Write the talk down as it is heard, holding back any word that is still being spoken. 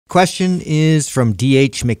Question is from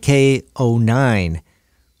DH McKay 09.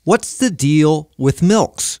 What's the deal with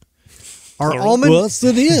milks? What's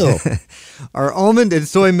the deal? Are almond and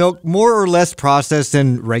soy milk more or less processed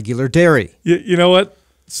than regular dairy? You know what?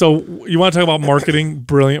 So you want to talk about marketing?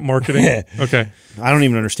 Brilliant marketing. Okay. I don't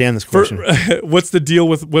even understand this question. What are the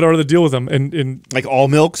deal with them? And like all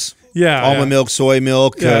milks? Yeah. Almond milk, soy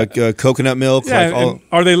milk, coconut milk. Yeah, like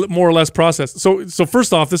are they more or less processed? So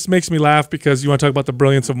first off, this makes me laugh because you want to talk about the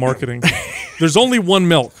brilliance of marketing. There's only one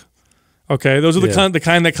milk. Okay, those are the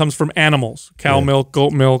kind that comes from animals: cow milk,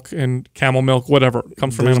 goat milk, and camel milk. Whatever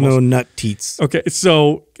comes from animals. There's no nut teats. Okay,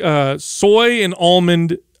 so soy and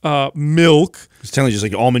almond milk. It's technically just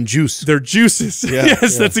like almond juice. They're juices.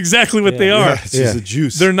 Yes, that's exactly what they are. It's just a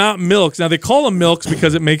juice. They're not milks. Now they call them milks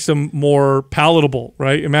because it makes them more palatable,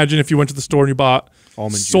 right? Imagine if you went to the store and you bought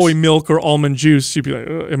soy milk or almond juice. You'd be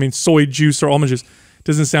like, soy juice or almond juice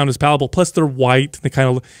doesn't sound as palatable. Plus they're white.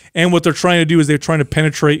 And what they're trying to do is they're trying to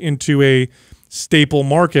penetrate into a staple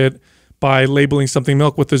market by labeling something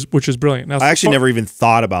milk, which is brilliant. Now, I actually never even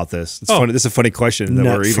thought about this. It's funny. This is a funny question that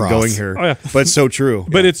we're even going here. Oh, yeah. But it's so true.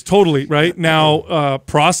 But it's totally right. Now,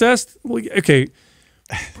 processed. Okay,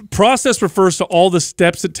 processed refers to all the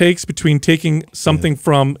steps it takes between taking something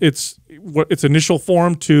from its initial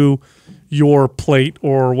form to your plate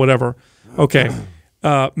or whatever. Okay,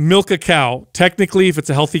 milk a cow. Technically, if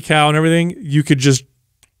it's a healthy cow and everything, you could just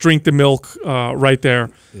drink the milk right there.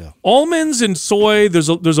 Yeah. Almonds and soy,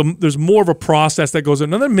 there's more of a process that goes in.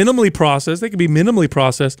 Now they're minimally processed. They can be minimally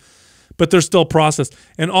processed, but they're still processed.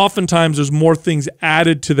 And oftentimes there's more things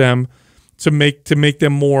added to them to make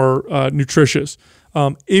them more nutritious.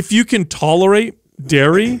 If you can tolerate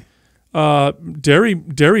dairy,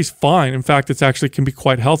 dairy's fine. In fact, it's actually can be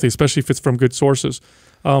quite healthy, especially if it's from good sources.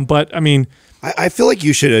 But I mean, I feel like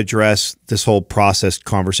you should address this whole processed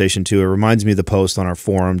conversation too. It reminds me of the post on our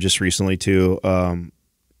forum just recently too.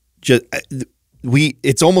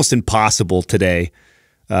 It's almost impossible today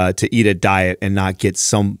to eat a diet and not get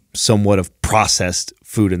somewhat of processed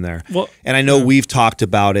food in there. Well, and I know we've talked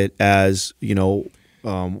about it as one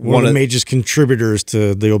of the major contributors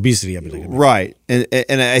to the obesity epidemic. Right. And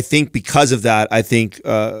I think because of that, I think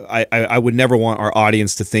I would never want our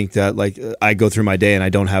audience to think that like I go through my day and I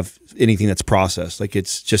don't have anything that's processed. Like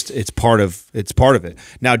it's part of it.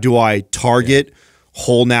 Now, do I target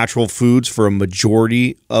whole natural foods for a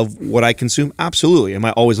majority of what I consume? Absolutely. Am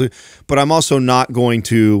I always? But I'm also not going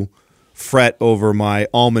to fret over my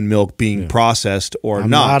almond milk being processed or not. I'm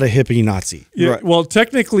not a hippie Nazi. Yeah, right. Well,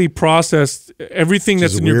 technically processed, everything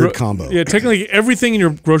that's in your combo. Yeah, technically everything in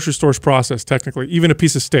your grocery store is processed. Technically, even a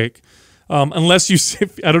piece of steak, unless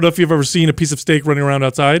I don't know if you've ever seen a piece of steak running around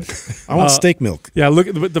outside. I want steak milk. Yeah, look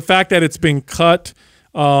at the fact that it's been cut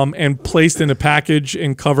and placed in a package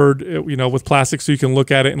and covered, with plastic so you can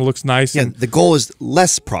look at it and it looks nice. Yeah, the goal is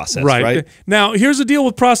less processed, right? Now, here's the deal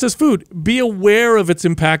with processed food. Be aware of its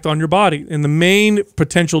impact on your body. And the main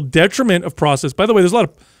potential detriment of processed, by the way, there's a lot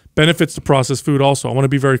of benefits to processed food also. I want to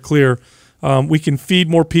be very clear. We can feed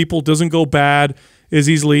more people, doesn't go bad as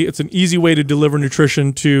easily. It's an easy way to deliver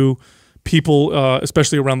nutrition to people,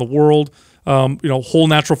 especially around the world. Whole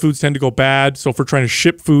natural foods tend to go bad. So if we're trying to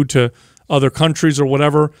ship food to other countries or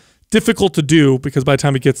whatever, difficult to do because by the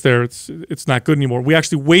time it gets there, it's not good anymore. We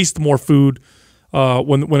actually waste more food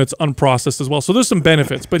when it's unprocessed as well. So there's some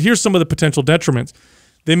benefits, but here's some of the potential detriments.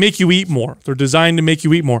 They make you eat more. They're designed to make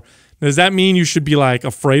you eat more. Now, does that mean you should be like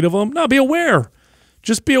afraid of them? No, be aware.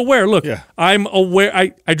 Just be aware. Look, I'm aware.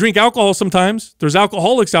 I drink alcohol sometimes. There's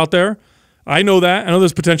alcoholics out there. I know that. I know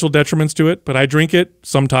there's potential detriments to it, but I drink it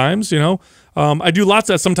sometimes, I do lots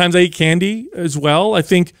of that. Sometimes I eat candy as well. I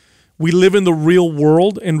think we live in the real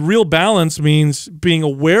world, and real balance means being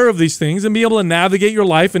aware of these things and be able to navigate your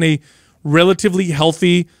life in a relatively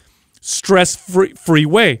healthy, stress-free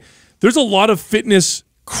way. There's a lot of fitness,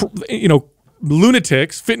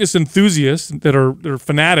 lunatics, fitness enthusiasts that are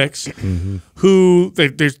fanatics who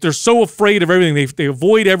they're so afraid of everything. They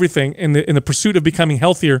avoid everything in the pursuit of becoming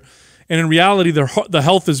healthier, and in reality, the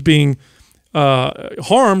health is being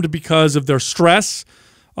harmed because of their stress.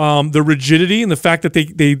 The rigidity and the fact that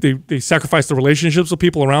they sacrifice the relationships with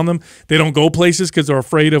people around them. They don't go places because they're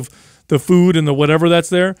afraid of the food and the whatever that's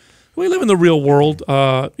there. We live in the real world.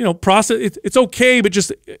 Process. It's okay, but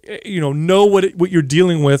just know what you're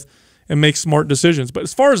dealing with and make smart decisions. But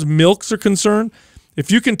as far as milks are concerned,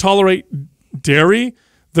 if you can tolerate dairy,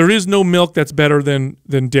 there is no milk that's better than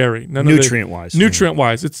dairy. Nutrient-wise.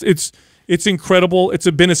 Nutrient-wise, it's incredible. It's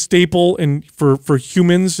been a staple for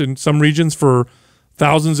humans in some regions for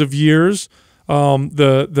thousands of years.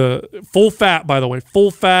 The full fat, by the way, full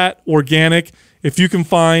fat, organic. If you can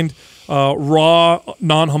find raw,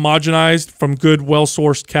 non-homogenized from good,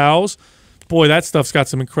 well-sourced cows. Boy, that stuff's got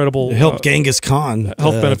some incredible. It helped Genghis Khan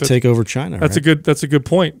health benefits. take over China. That's a good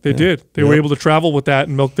point. They did. They were able to travel with that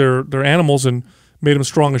and milk their animals and made them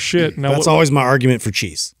strong as shit. Now that's always my argument for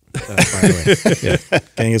cheese. By the way,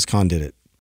 Genghis Khan did it.